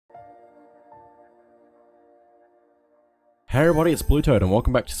Hey everybody, it's BlueToad and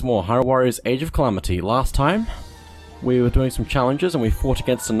welcome back to some more Hyrule Warriors Age of Calamity. Last time, we were doing some challenges and we fought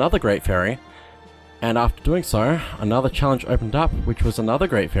against another Great Fairy. And after doing so, another challenge opened up, which was another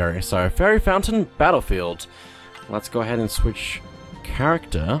Great Fairy. So, Fairy Fountain Battlefield. Let's go ahead and switch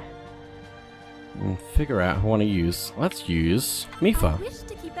character and figure out who I want to use. Let's use Mifa. I wish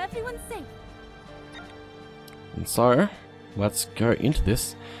to keep everyone safe. And so, let's go into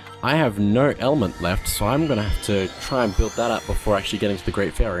this. I have no element left, so I'm going to have to try and build that up before actually getting to the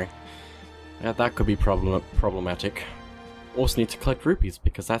Great Fairy. Yeah, that could be problematic. Also need to collect rupees,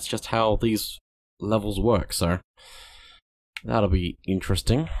 because that's just how these levels work, so that'll be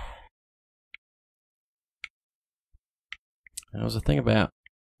interesting. There was a thing about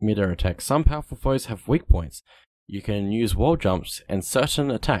mid-air attacks. Some powerful foes have weak points. You can use wall jumps and certain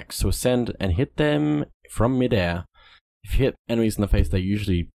attacks to ascend and hit them from mid-air. If you hit enemies in the face, they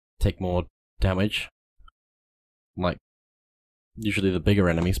usually take more damage. Like, usually the bigger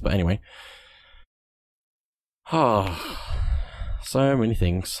enemies, but anyway. Oh, so many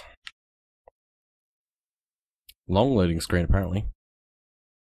things. Long loading screen, apparently.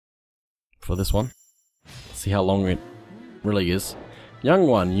 For this one. Let's see how long it really is. Young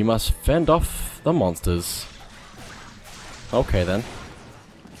one, you must fend off the monsters. Okay then.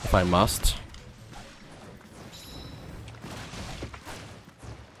 If I must.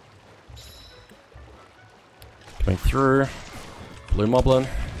 Coming through. Blue Moblin.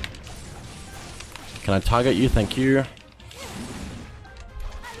 Can I target you? Thank you.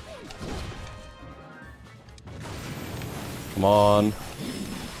 Come on.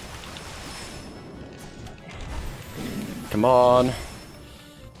 Come on.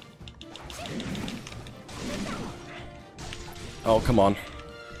 Oh, come on.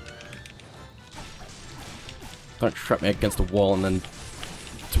 Don't trap me against a wall and then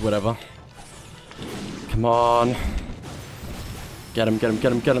do whatever. Come on. Get him, get him,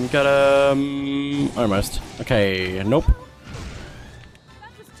 get him, get him, get him. Almost. Okay, nope.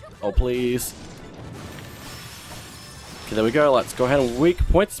 Oh, please. Okay, there we go. Let's go ahead and weak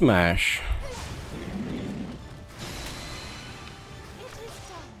point smash.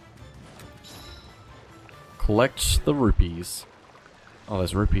 Collect the rupees. Oh,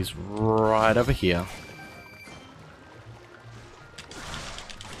 there's rupees right over here.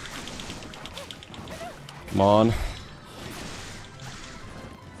 Come on.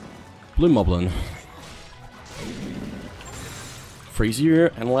 Blue Moblin. Freeze you,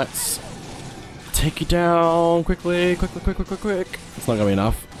 and let's take you down quickly, quickly, quick, quick, quick, quick. It's not gonna be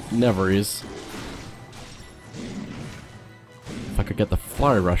enough. Never is. If I could get the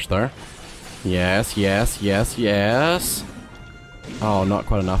Flurry Rush though. Yes, yes, yes, yes. Oh, not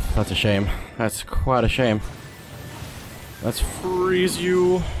quite enough. That's a shame. That's quite a shame. Let's freeze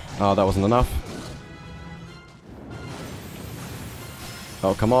you. Oh, that wasn't enough.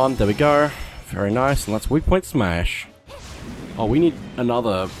 Oh, come on. There we go. Very nice. And let's weak point smash. Oh, we need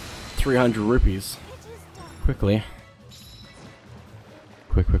another 300 rupees. Quickly.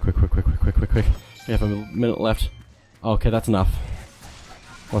 Quick, quick, quick, quick, quick, quick, quick, quick, quick. We have a minute left. Okay, that's enough.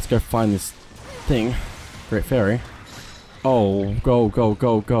 Let's go find this thing. Great Fairy. Oh, go, go,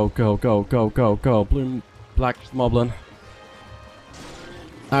 go, go, go, go, go, go, go. Blue, black Moblin.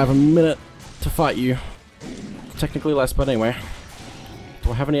 I have a minute to fight you. Technically less, but anyway. Do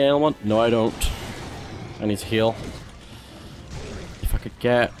I have any ailment? No, I don't. I need to heal. If I could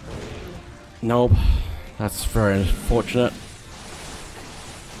get... Nope. That's very unfortunate.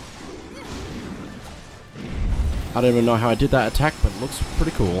 I don't even know how I did that attack, but it looks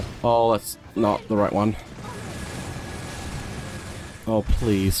pretty cool. Oh, that's not the right one. Oh,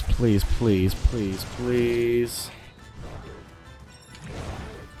 please, please, please, please, please.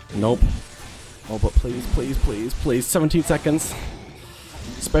 Nope. Oh, but please, please, please, please. 17 seconds.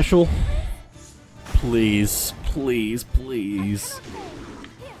 Special. Please, please, please.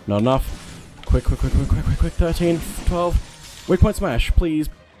 Not enough. Quick, quick, quick, quick, quick, quick, quick. 13, 12. Weak point smash, please.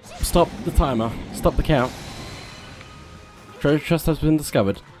 Stop the timer. Stop the count. Treasure chest has been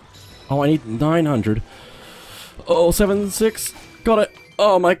discovered. Oh, I need 900. Oh, 7, 6. Got it.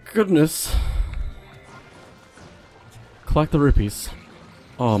 Oh my goodness. Collect the rupees.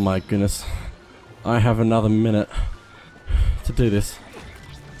 Oh my goodness. I have another minute to do this.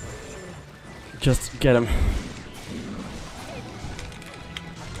 Just get him.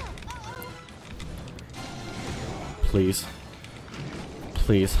 Please.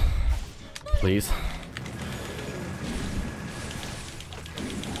 Please. Please.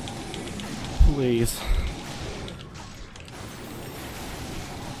 Please.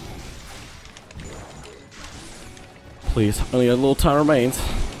 Please. Only a little time remains.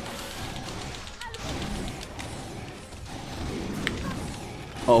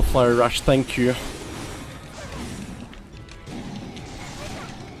 Oh, Flurry Rush, thank you.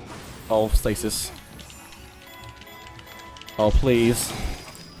 Oh, Stasis. Oh, please.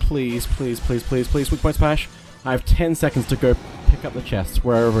 Please, please, please, please, please, weak point smash. I have 10 seconds to go pick up the chest,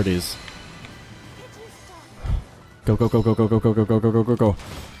 wherever it is. Go, go, go, go, go, go, go, go, go, go, go, go, go.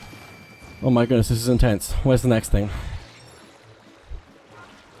 Oh my goodness, this is intense. Where's the next thing?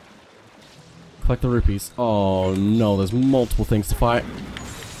 Collect the rupees. Oh no, there's multiple things to fight.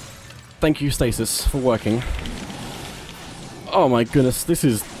 Thank you, Stasis, for working. Oh my goodness, this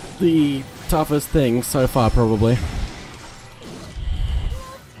is the toughest thing so far, probably.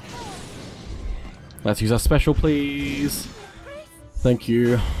 Let's use our special, please. Thank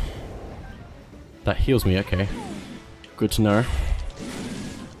you. That heals me, okay. Good to know.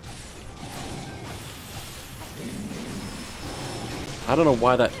 I don't know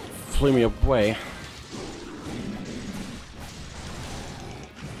why that flew me away.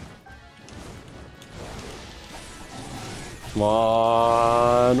 Come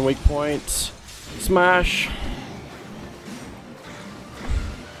on, weak point. Smash.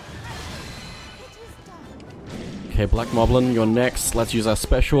 Okay, Black Moblin, you're next. Let's use our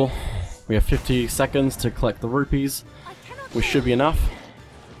special. We have 50 seconds to collect the rupees. Which should be enough.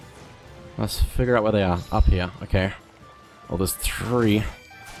 Let's figure out where they are. Up here, okay. Oh, there's 3.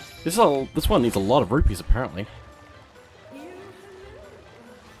 This one needs a lot of rupees, apparently.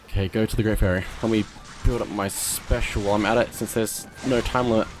 Okay, go to the Great Fairy. Let me build up my special while I'm at it, since there's no time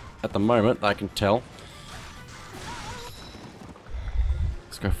limit at the moment that I can tell.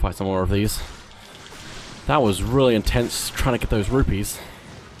 Let's go fight some more of these. That was really intense, trying to get those rupees.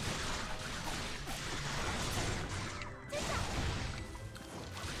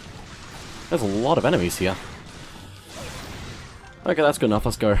 There's a lot of enemies here. Okay, that's good enough.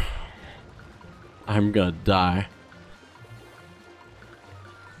 Let's go. I'm gonna die.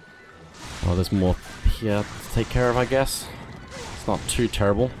 Oh, there's more here to take care of, I guess. It's not too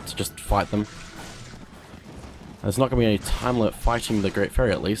terrible to just fight them. There's not gonna be any time limit fighting the Great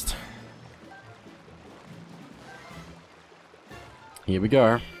Fairy, at least. Here we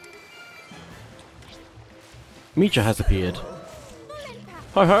go. Micha has appeared.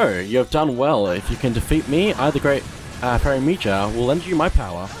 Ho ho, you have done well. If you can defeat me, I, the Great Fairy Micha, will lend you my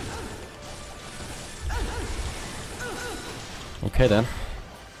power. Okay then.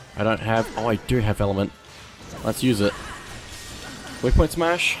 I don't have... Oh, I do have Element. Let's use it. Weak point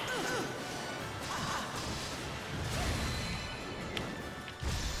smash.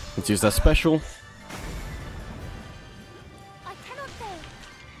 Let's use that special.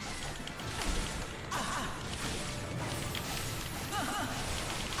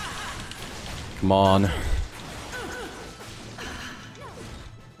 Come on.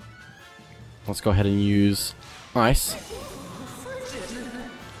 Let's go ahead and use ice.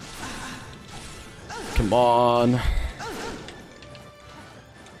 Come on.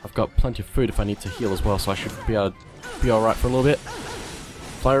 I've got plenty of food if I need to heal as well, so I should be able to be alright for a little bit.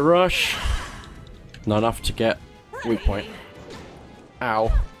 Fire rush. Not enough to get weak point.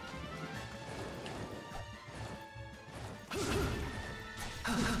 Ow.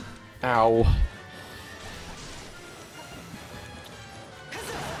 Ow.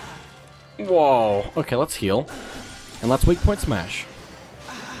 Whoa. Okay, let's heal. And let's weak point smash.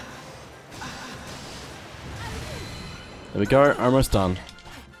 There we go, almost done.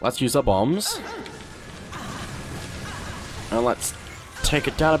 Let's use our bombs. And let's take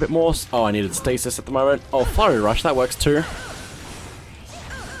it down a bit more. Oh, I needed stasis at the moment. Oh, flurry rush, that works too.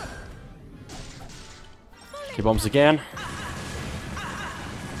 Okay, bombs again.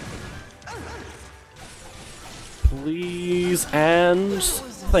 Please, and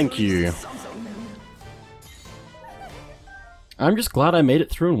thank you. I'm just glad I made it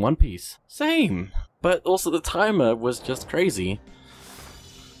through in one piece. Same! But also the timer was just crazy.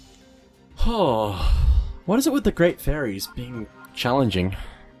 Oh, what is it with the Great Fairies being challenging?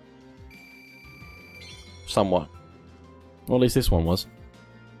 Somewhat. Or at least this one was.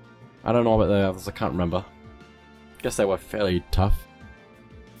 I don't know about the others, I can't remember. Guess they were fairly tough.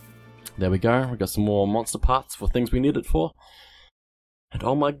 There we go, we got some more monster parts for things we need it for. And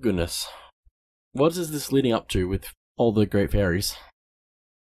oh my goodness. What is this leading up to with all the Great Fairies?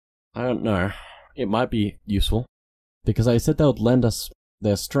 I don't know. It might be useful. Because I said they would lend us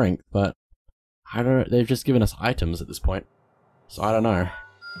their strength, but I don't know, they've just given us items at this point. So I don't know.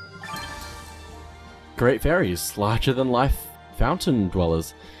 Great Fairies, larger than life fountain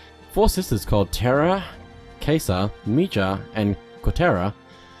dwellers. 4 sisters called Terra, Kesa, Micha, and Kotera.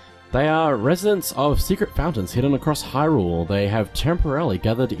 They are residents of secret fountains hidden across Hyrule. They have temporarily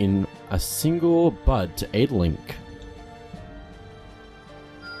gathered in a single bud to aid Link.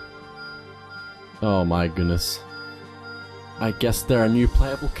 Oh my goodness. I guess they're a new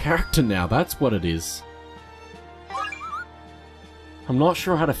playable character now, that's what it is. I'm not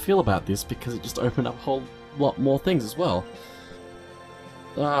sure how to feel about this because it just opened up a whole lot more things as well.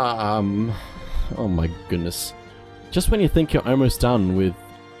 Oh my goodness. Just when you think you're almost done with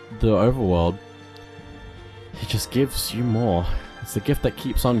the overworld, it just gives you more. It's the gift that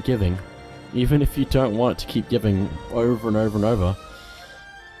keeps on giving, even if you don't want it to keep giving over and over and over.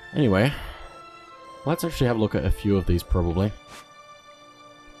 Anyway, let's actually have a look at a few of these probably.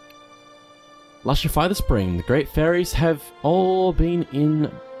 Lustrify the spring. The great fairies have all been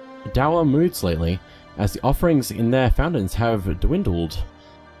in dour moods lately, as the offerings in their fountains have dwindled.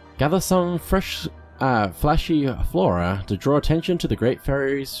 Gather some fresh, flashy flora to draw attention to the great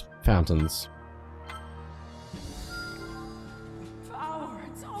fairies' fountains.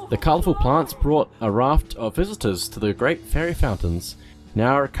 The colourful plants brought a raft of visitors to the great fairy fountains,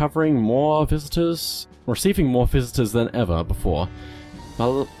 now receiving more visitors than ever before.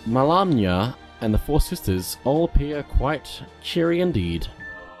 Malania and the Four Sisters all appear quite cheery indeed.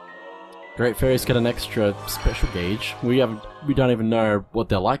 Great fairies get an extra special gauge. We don't even know what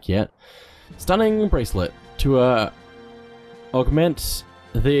they're like yet. Stunning bracelet. To augment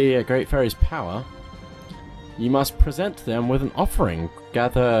the great fairies' power, you must present them with an offering.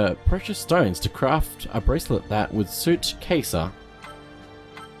 Gather precious stones to craft a bracelet that would suit Kesa.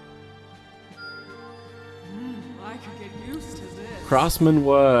 Craftsmen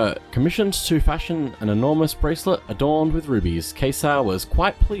were commissioned to fashion an enormous bracelet adorned with rubies. Kesa was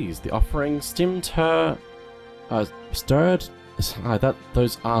quite pleased. The offering stirred her...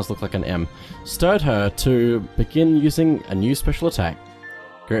 those R's look like an M. Stirred her to begin using a new special attack.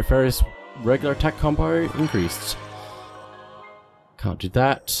 Great Fairy's regular attack combo increased. Can't do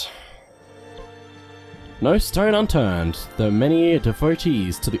that. No stone unturned. The many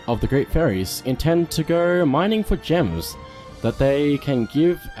devotees of the Great Fairies intend to go mining for gems that they can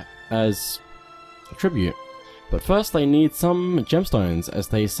give as a tribute. But first they need some gemstones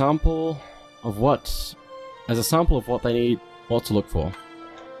as a sample of what they need, what to look for.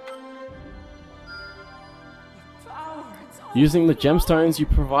 Using the gemstones you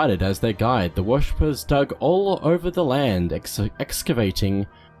provided as their guide, the worshippers dug all over the land, excavating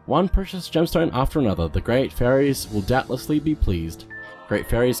one precious gemstone after another. The Great Fairies will doubtlessly be pleased. Great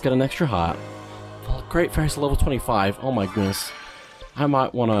Fairies get an extra heart. Well, Great Fairies are level 25, oh my goodness. I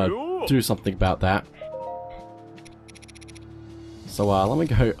might want to do something about that. So let me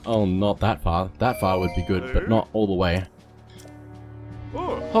go, oh not that far. That far would be good, but not all the way.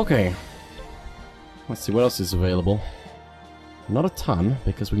 Okay. Let's see what else is available. Not a ton,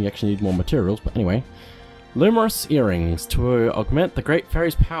 because we actually need more materials, but anyway. Luminous earrings. To augment the Great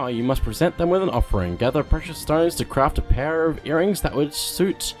Fairy's power, you must present them with an offering. Gather precious stones to craft a pair of earrings that would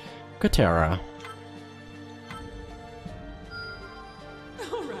suit Katera.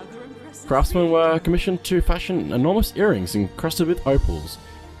 Craftsmen were commissioned to fashion enormous earrings encrusted with opals.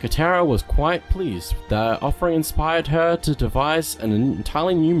 Katera was quite pleased. The offering inspired her to devise an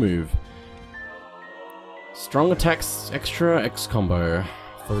entirely new move. Strong attacks, extra X combo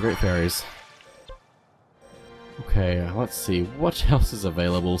for the Great Fairies. Okay, let's see what else is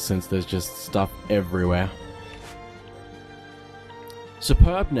available since there's just stuff everywhere.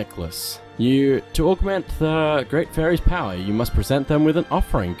 Superb necklace. To augment the Great Fairy's power, you must present them with an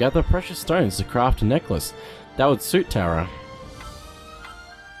offering. Gather precious stones to craft a necklace that would suit Tara.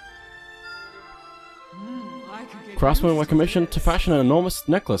 Craftsmen were commissioned to fashion an enormous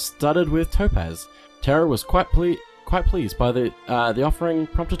necklace studded with topaz. Tara was quite pleased by the offering,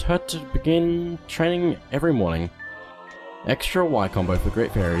 prompted her to begin training every morning. Extra Y combo for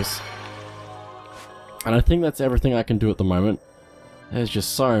Great Fairies. And I think that's everything I can do at the moment. There's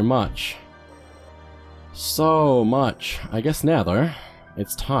just so much. So much. I guess now though,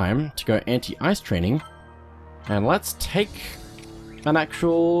 it's time to go anti-ice training. And let's take an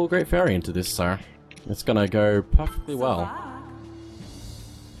actual Great Fairy into this, so it's gonna go perfectly well.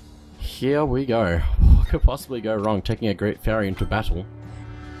 Here we go. What could possibly go wrong taking a Great Fairy into battle?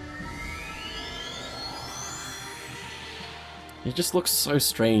 It just looks so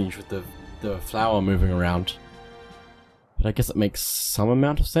strange with the flower moving around. But I guess it makes some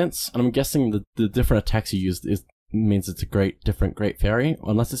amount of sense. And I'm guessing the different attacks you use means it's a different Great Fairy.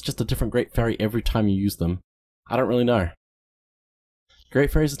 Unless it's just a different Great Fairy every time you use them. I don't really know. Great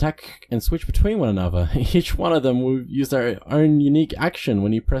Fairies attack and switch between one another. Each one of them will use their own unique action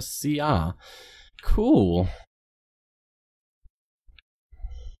when you press CR. Cool.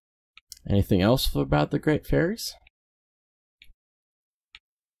 Anything else about the Great Fairies?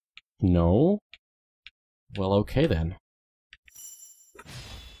 No? Well, okay then.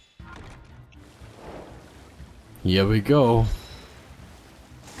 Here we go.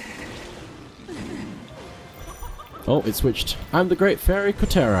 Oh, it switched. I'm the Great Fairy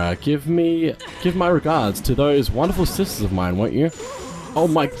Kotera. Give my regards to those wonderful sisters of mine, won't you? Oh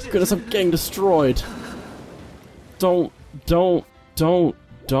my goodness, I'm getting destroyed. Don't.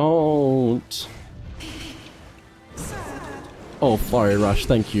 Oh, Flurry Rush,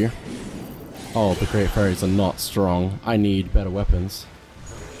 thank you. Oh, the Great Fairies are not strong. I need better weapons.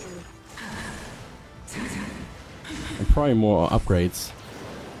 And probably more upgrades.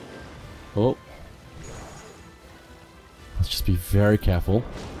 Oh. Let's just be very careful.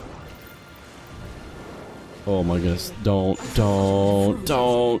 Oh my goodness. Don't.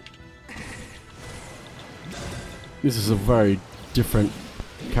 This is a very different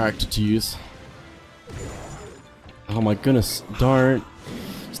character to use. Oh my goodness. Don't.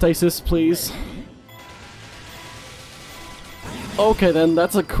 Stasis, please. Okay then,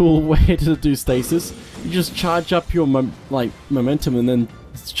 that's a cool way to do stasis. You just charge up your momentum and then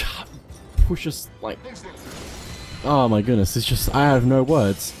push us like... Oh my goodness, it's just... I have no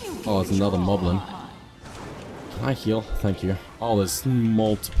words. Oh, it's another moblin. Can I heal? Thank you. Oh, there's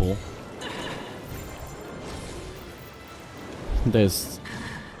multiple. This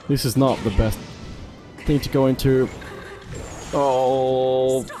is not the best thing to go into.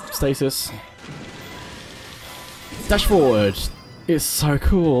 Oh, stasis. Dash forward. It's so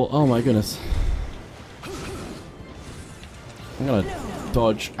cool. Oh my goodness. I'm gonna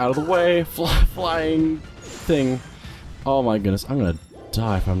dodge out of the way. Flying thing. Oh my goodness. I'm gonna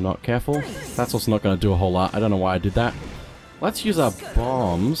die if I'm not careful. That's also not gonna do a whole lot. I don't know why I did that. Let's use our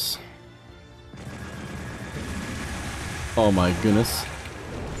bombs. Oh my goodness.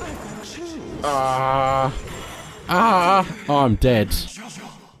 Oh, I'm dead.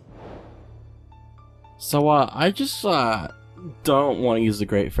 So, I just, don't want to use the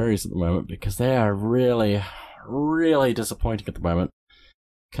Great Fairies at the moment because they are really, really disappointing at the moment.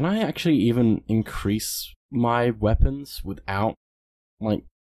 Can I actually even increase my weapons without, like,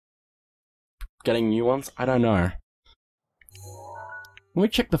 getting new ones? I don't know. Let me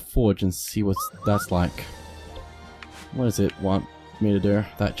check the forge and see what that's like. What does it want me to do?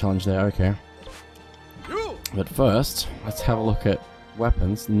 That challenge there, okay. But first, let's have a look at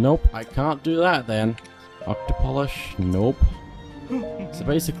weapons. Nope, I can't do that then. Octopolish, nope. So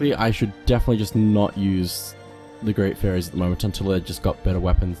basically, I should definitely just not use the Great Fairies at the moment until they just got better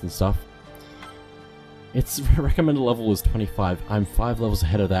weapons and stuff. Its recommended level was 25. I'm 5 levels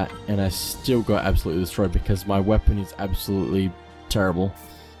ahead of that, and I still got absolutely destroyed because my weapon is absolutely terrible.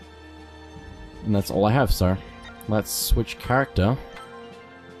 And that's all I have, so let's switch character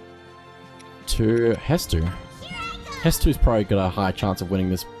to Hestu. Hestu's probably got a high chance of winning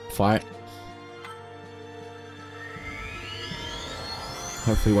this fight.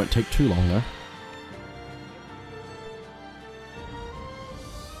 Hopefully it won't take too long though.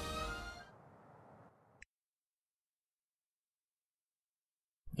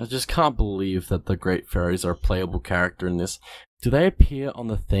 I just can't believe that the Great Fairies are a playable character in this. Do they appear on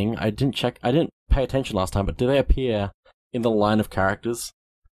the thing? I didn't pay attention last time, but do they appear in the line of characters?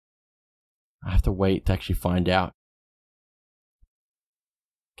 I have to wait to actually find out.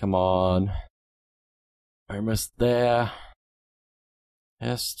 Come on. Almost there.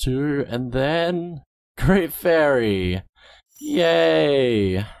 S2, and then Great Fairy.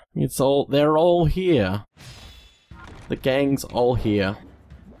 Yay! They're all here. The gang's all here.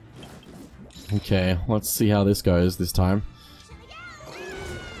 Okay, let's see how this goes this time.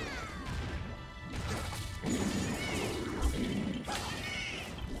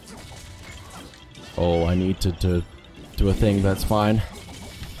 Oh, I need to do a thing, that's fine.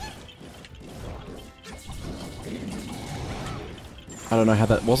 I don't know how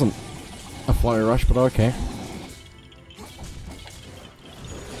that wasn't a flurry rush, but okay.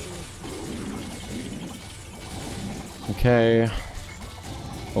 Okay.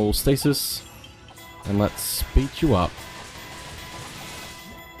 Oh, stasis. And let's speed you up.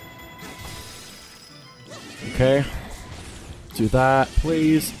 Okay. Do that,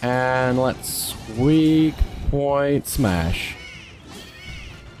 please. And let's weak point smash.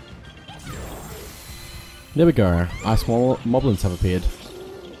 There we go. Ice moblins have appeared.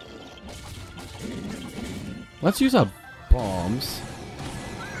 Let's use our bombs.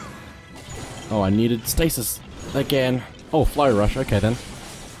 Oh, I needed stasis again. Oh, Fly Rush. Okay, then.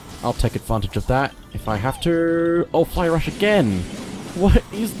 I'll take advantage of that if I have to. Oh, Fly Rush again. What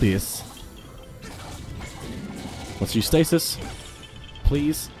is this? Let's use stasis.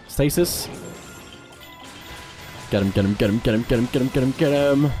 Please. Stasis. Get him, get him, get him, get him, get him, get him, get him, get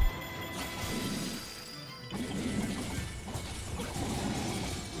him.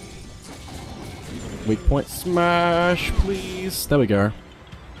 weak point smash, please. There we go.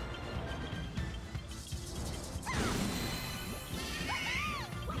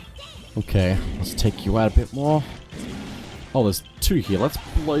 Okay, let's take you out a bit more. Oh, there's two here. Let's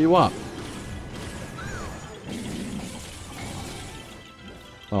blow you up.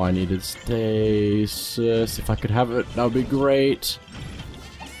 Oh, I needed stasis. If I could have it, that would be great.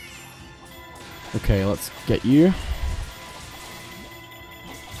 Okay, let's get you.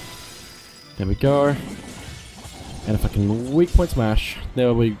 There we go. And if I can weak point smash, that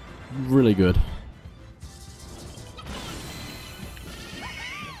will be really good.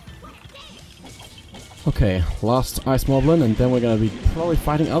 Okay, last ice moblin, and then we're going to be probably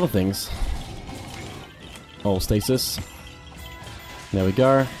fighting other things. Oh, stasis. There we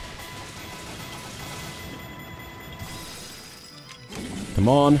go. Come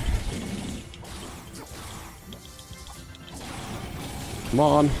on. Come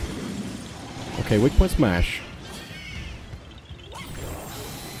on. Okay, weak point smash.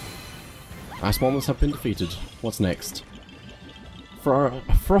 Ice moblins have been defeated. What's next?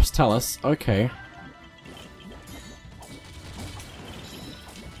 Frost Talus. Okay.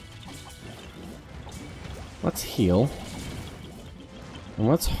 Let's heal. And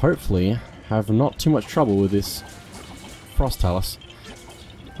let's hopefully have not too much trouble with this Frost Talus.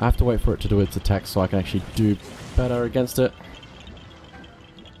 I have to wait for it to do its attack so I can actually do better against it.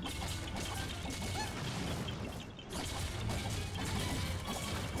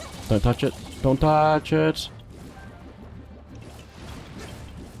 Don't touch it. Don't touch it.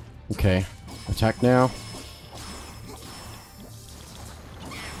 Okay. Attack now.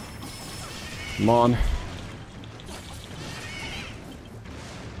 Come on.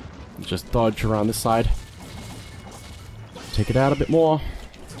 Just dodge around this side. Take it out a bit more.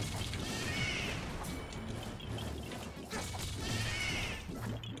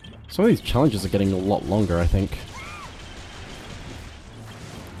 Some of these challenges are getting a lot longer, I think.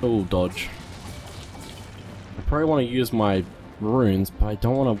 Oh, dodge. I probably want to use my runes, but I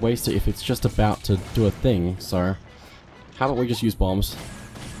don't want to waste it if it's just about to do a thing, so how about we just use bombs?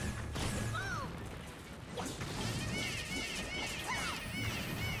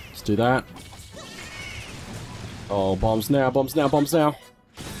 Let's do that. Oh, bombs now, bombs now, bombs now.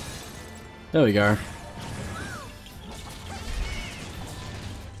 There we go.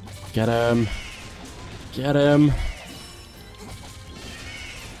 Get him. Get him.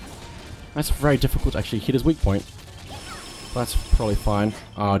 That's very difficult to actually hit his weak point. That's probably fine.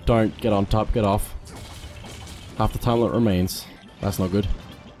 Don't get on top, get off. Half the time that remains. That's not good.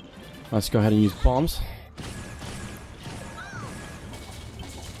 Let's go ahead and use bombs.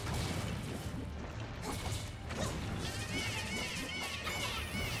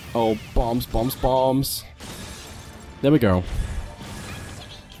 Oh, bombs, bombs, bombs. There we go.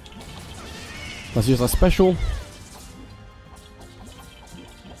 Let's use our special.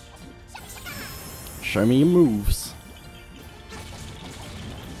 Show me your moves.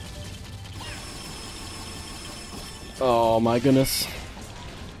 Oh my goodness.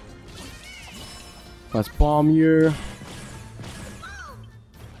 Let's bomb you.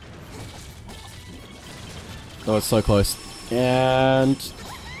 Oh, it's so close. And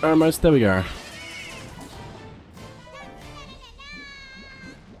almost, there we go.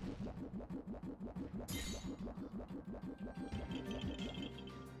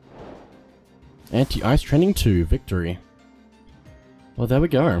 Anti-Ice Training 2, victory. Well, there we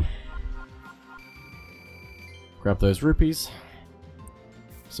go. Grab those rupees.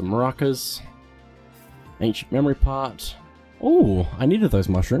 Some maracas. Ancient memory part. Oh, I needed those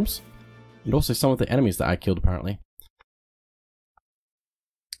mushrooms. And also some of the enemies that I killed, apparently.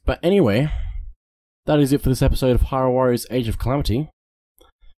 But anyway, that is it for this episode of Hyrule Warriors Age of Calamity.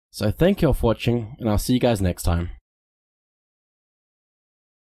 So thank you all for watching, and I'll see you guys next time.